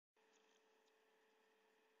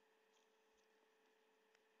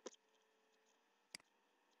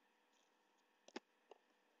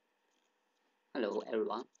Hello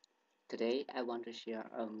everyone. Today I want to share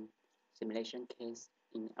a simulation case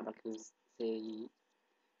in Abaqus CE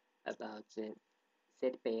about the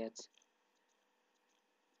seatbelt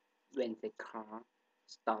when the car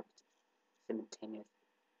stopped instantaneously.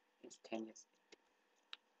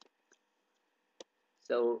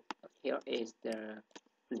 So here is the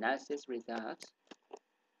analysis result,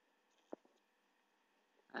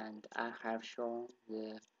 and I have shown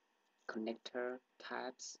the connector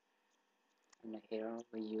types, and here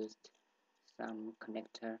we used some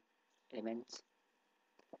connector elements.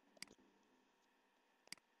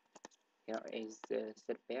 Here is the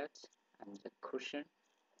seatbelt and the cushion.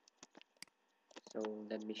 So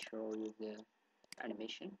let me show you the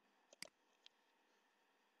animation.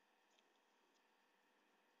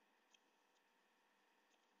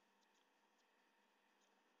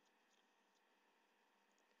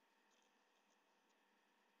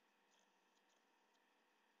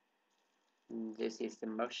 This is the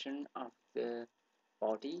motion of the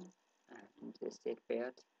body and the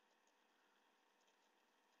seatbelt,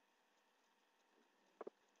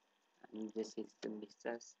 and this is the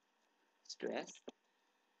mixed stress.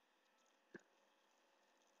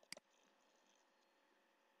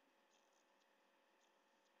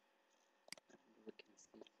 And we can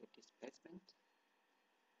see the displacement.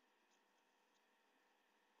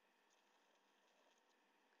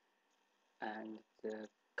 And the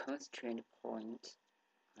constraint point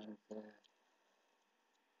and the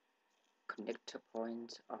connector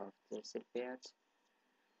point of the seatbelt.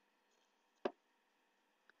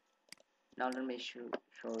 Now let me show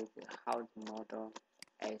how the model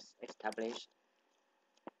is established.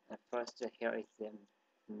 First, here is the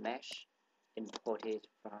mesh imported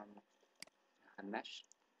from a mesh,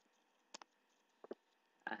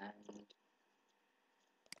 and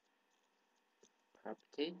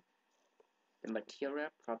property. The material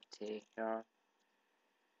property here,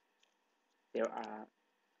 there are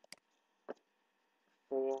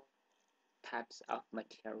 4 types of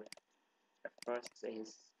material. The first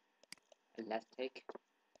is elastic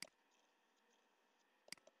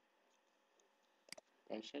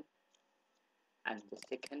tension, and the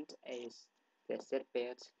second is the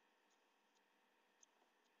seatbelt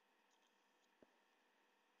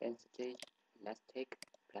density, elastic,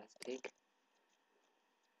 plastic,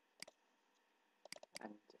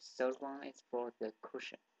 and the third one is for the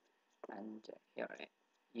cushion, and here I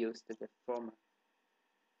used the former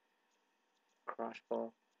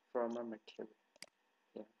crushable former material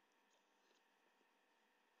here.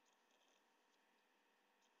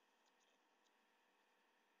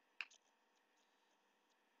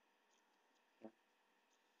 Here,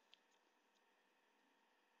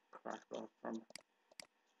 crushable former,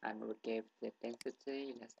 and we gave the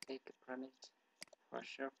density, elastic parameter,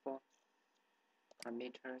 pressure for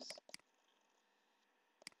parameters,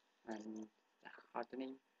 and the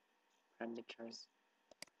hardening parameters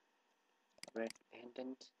were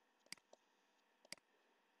dependent.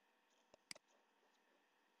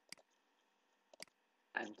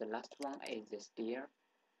 And the last one is the steer.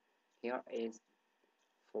 Here is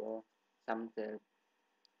for some the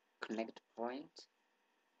connect point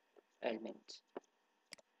element.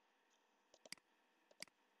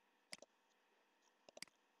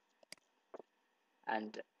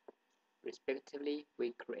 And respectively,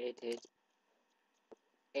 we created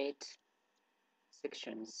 8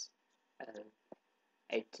 sections.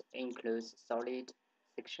 It includes solid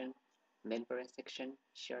section, membrane section,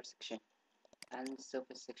 shear section, and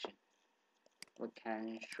surface section. We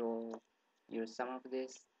can show you some of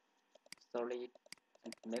this solid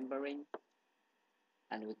and membrane,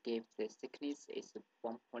 and we give the thickness is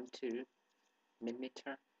 1.2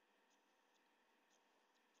 millimeter,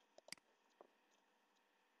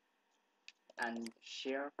 and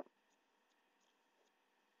shear,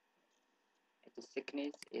 the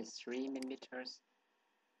thickness is 3 millimeters.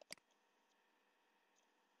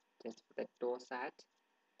 Just for the door side,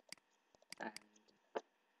 and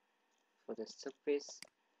for the surface,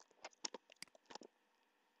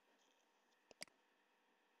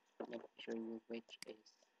 let me show you which is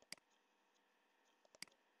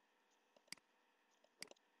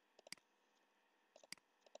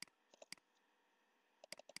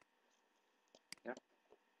here.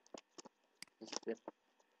 This is the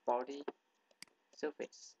body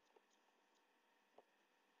surface,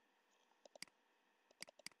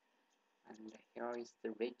 and here is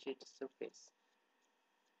the rigid surface,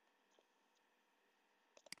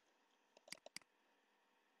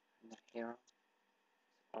 and here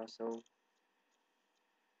also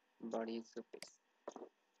body surface.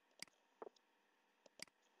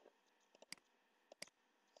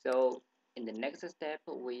 So in the next step,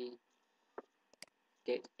 we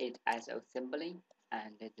get it as assembly,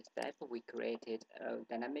 and the step we created a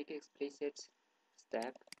dynamic explicit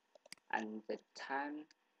step, and the time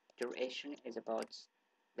duration is about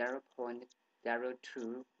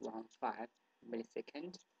 0.0215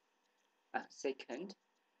 millisecond second,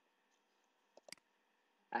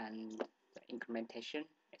 and the incrementation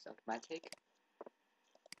is automatic.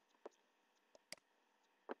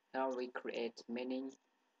 Now we create many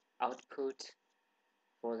output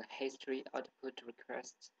for the history output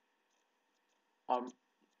requests, or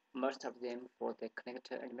most of them for the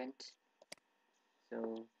connector element.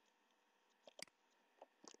 So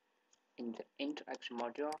in the interaction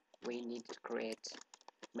module, we need to create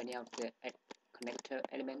many of the connector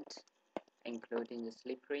elements, including the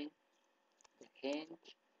slip ring, the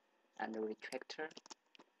hinge, and the retractor,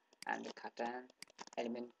 and the cardan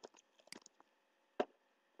element.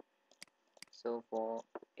 So for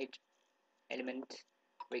each element,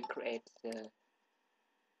 we create the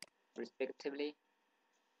respectively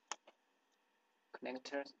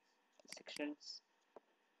connector sections,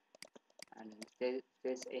 and this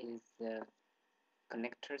is the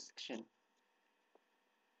connector section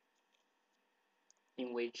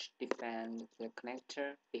in which define the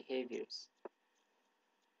connector behaviors.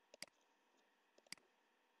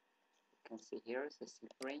 You can see here the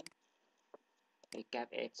slip ring. We gave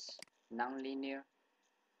it nonlinear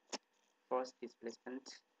force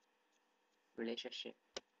displacement relationship.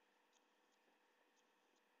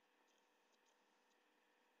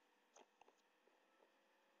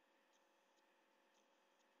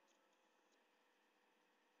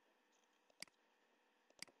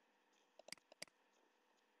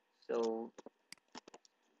 So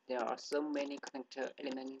there are so many connector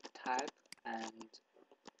element type and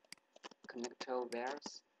connector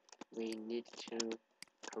pairs. We need to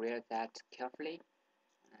create that carefully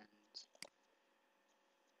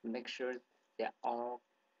and make sure they're all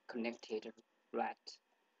connected right.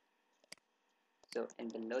 So in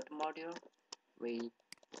the load module, we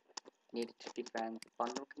need to define the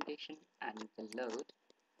bundle condition and the load.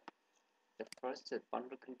 The first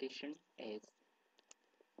bundle condition is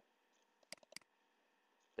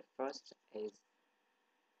this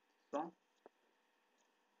one,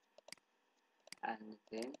 and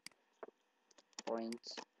then point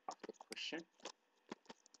of the cushion.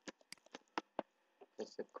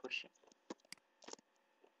 That's the cushion.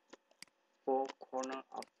 Four corner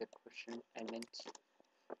of the cushion element,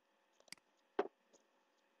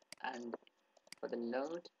 and for the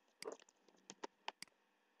load,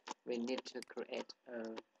 we need to create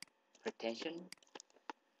a pretension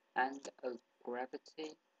and a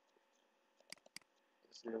gravity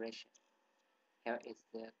acceleration. Here is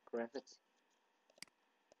the gravity,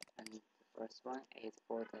 and the first one is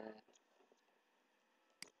for the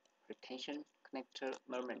pretension connector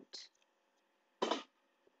moment.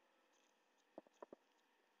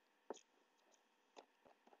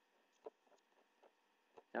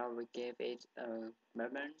 Now we give it a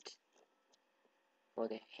moment for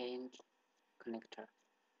the hinge connector,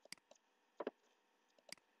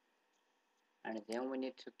 and then we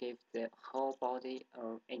need to give the whole body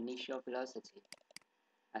an initial velocity,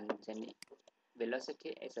 and the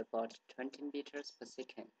velocity is about 20 meters per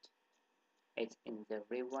second. It's in the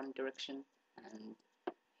v1 direction, and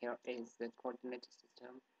here is the coordinate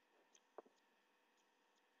system.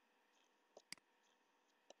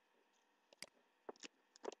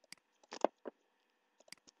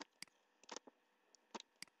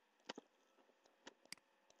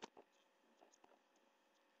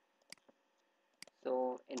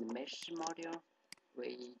 So in the mesh module,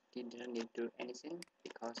 we didn't need to do anything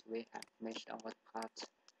because we have meshed our part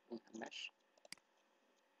in a mesh.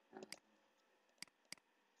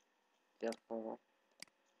 Therefore,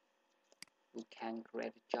 we can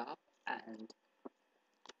create a job and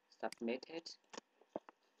submit it.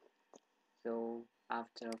 So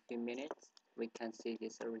after a few minutes, we can see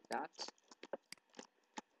this result.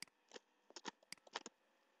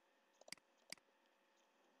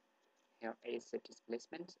 Here is the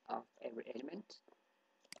displacement of every element.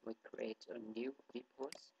 We create a new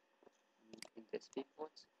viewport. In this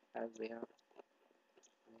viewport, I will create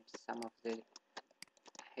some of the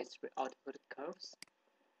history output curves.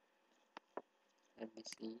 Let me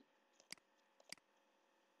see.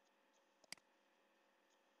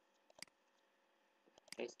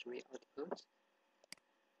 History output,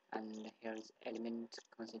 and here is element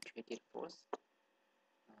concentrated force.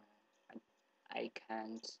 I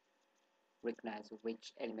can't recognize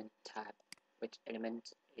which element type, which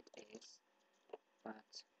element it is,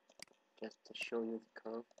 but just to show you the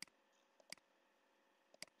curve.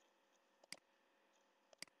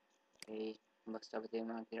 Okay, most of them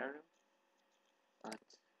are there. but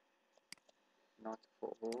not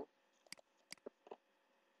for all.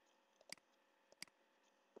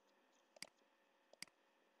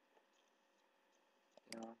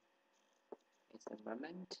 Here is the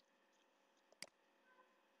moment.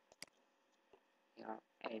 Here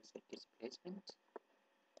is the displacement.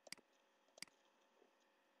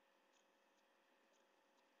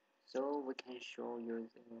 So we can show you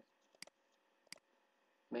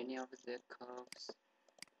many of the curves.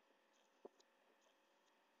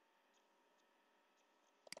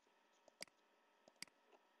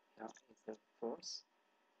 Here is the force.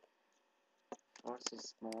 Force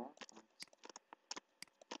is small,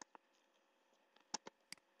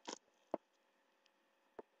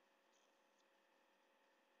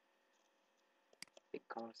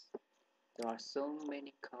 because there are so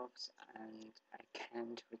many curves and I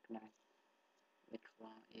can't recognize which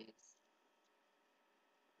one is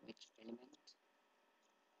which element.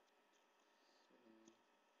 So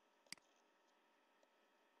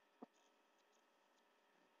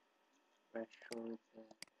we'll show the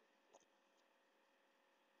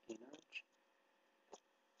energy,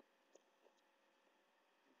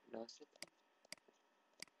 velocity,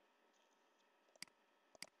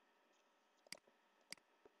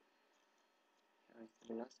 here is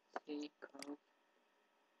the velocity curve.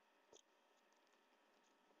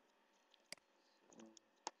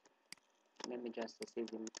 So let me just see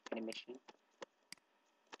the animation.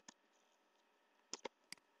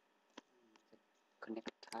 The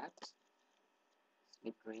connect types,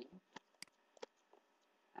 slip ring,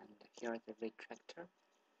 and here is the retractor.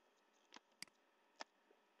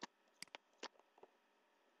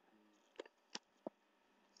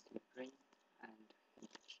 Slip ring and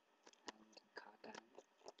hinge and car down.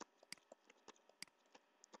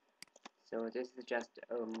 So this is just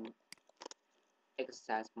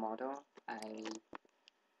exercise model.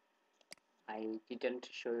 I didn't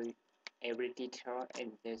show every detail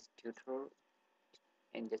in this tutorial,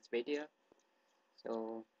 in this video.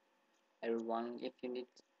 So everyone, if you need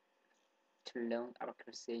to learn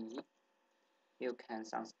Abaqus, you can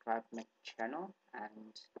subscribe my channel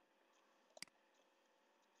and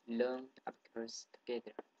learn Abaqus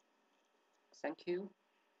together. Thank you.